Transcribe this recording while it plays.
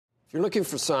If you're looking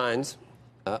for signs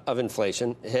of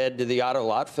inflation, head to the auto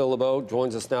lot. Phil LeBeau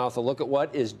joins us now with a look at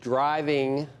what is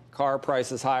driving car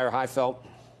prices higher. Hi, Phil.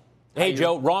 Hey,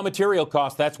 Joe, raw material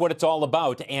costs, that's what it's all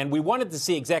about. And we wanted to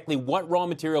see exactly what raw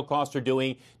material costs are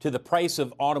doing to the price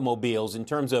of automobiles in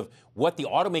terms of what the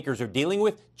automakers are dealing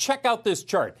with. Check out this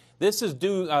chart. This is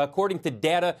due, according to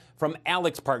data from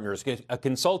Alex Partners, a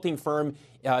consulting firm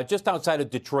just outside of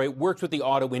Detroit, works with the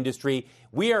auto industry.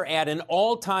 We are at an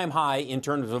all-time high in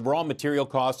terms of raw material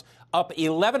costs, up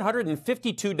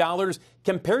 $1,152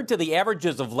 compared to the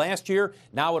averages of last year,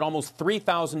 now at almost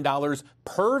 $3,000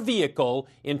 per vehicle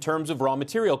in terms of raw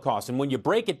material costs. And when you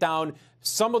break it down,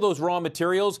 some of those raw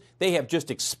materials, they have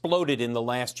just exploded in the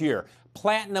last year.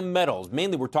 Platinum metals,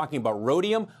 mainly we're talking about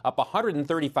rhodium, up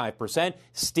 135%.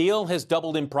 Steel has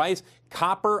doubled in price.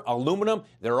 Copper, aluminum,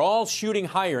 they're all shooting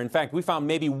higher. In fact, we found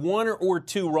maybe one or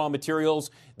two raw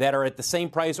materials that are at the same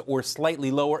price or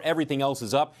slightly lower. Everything else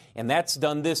is up, and that's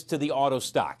done this to the auto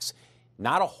stocks.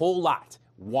 Not a whole lot.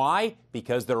 Why?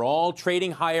 Because they're all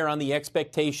trading higher on the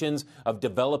expectations of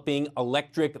developing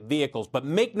electric vehicles. But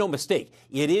make no mistake,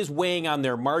 it is weighing on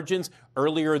their margins.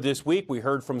 Earlier this week, we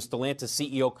heard from Stellantis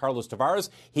CEO Carlos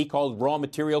Tavares. He called raw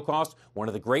material costs one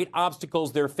of the great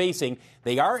obstacles they're facing.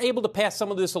 They are able to pass some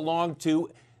of this along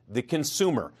to the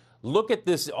consumer. Look at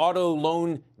this auto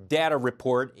loan data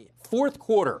report. Fourth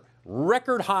quarter,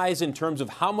 record highs in terms of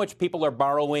how much people are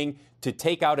borrowing to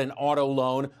take out an auto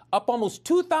loan, up almost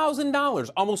 $2,000,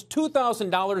 almost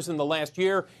 $2,000 in the last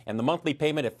year, and the monthly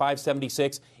payment at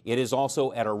 $576. It is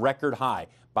also at a record high.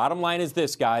 Bottom line is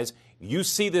this, guys. You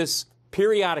see this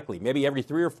periodically, maybe every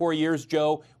 3 or 4 years,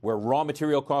 Joe, where raw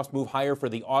material costs move higher for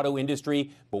the auto industry.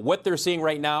 But what they're seeing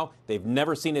right now, they've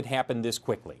never seen it happen this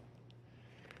quickly.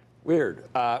 Weird.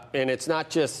 And it's not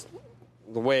just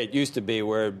the way it used to be,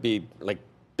 where it'd be like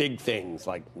big things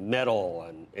like metal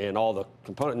and all the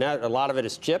components. Now, a lot of it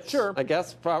is chips, sure. I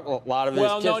guess. A lot of it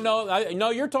is chips.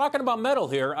 No, you're talking about metal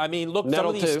here. I mean, look,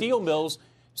 metal some of these too. Steel mills,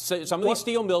 some of these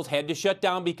steel mills had to shut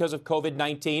down because of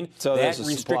COVID-19. So that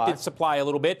restricted supply a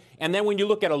little bit. And then when you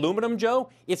look at aluminum,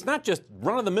 Joe, it's not just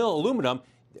run-of-the-mill aluminum.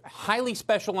 Highly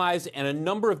specialized and a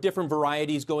number of different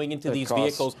varieties going into these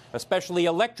vehicles, especially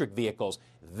electric vehicles.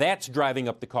 That's driving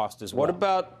up the cost as well. What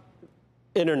about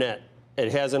internet?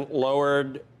 It hasn't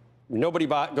lowered. Nobody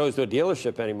goes to a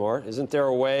dealership anymore. Isn't there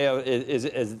a way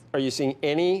of? Are you seeing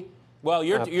any? Well,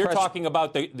 you're talking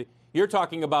about you're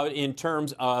talking about in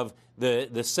terms of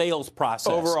the sales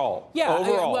process overall. Yeah.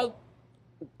 Overall.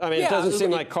 I mean, it doesn't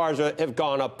seem like cars have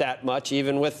gone up that much,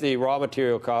 even with the raw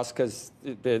material costs, because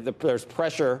there's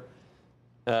pressure.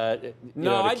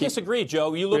 No, I disagree,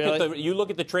 Joe. You look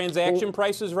at the transaction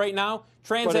prices right now.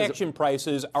 Transaction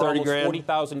prices are almost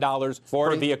 $40,000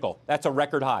 per vehicle. That's a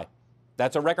record high.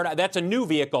 That's a record high. That's a new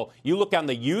vehicle. You look on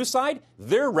the used side,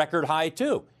 they're record high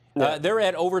too. They're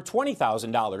at over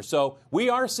 $20,000. So we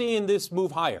are seeing this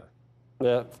move higher.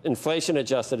 Inflation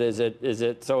adjusted, is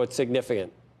it? So it's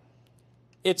significant.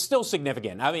 It's still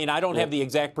significant. I mean, I don't have the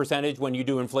exact percentage when you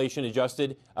do inflation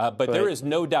adjusted, but there is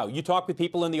no doubt. You talk with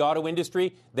people in the auto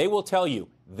industry, they will tell you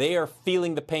they are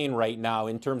feeling the pain right now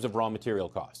in terms of raw material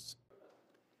costs.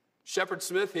 Shepard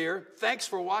Smith here. Thanks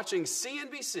for watching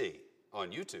CNBC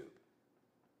on YouTube.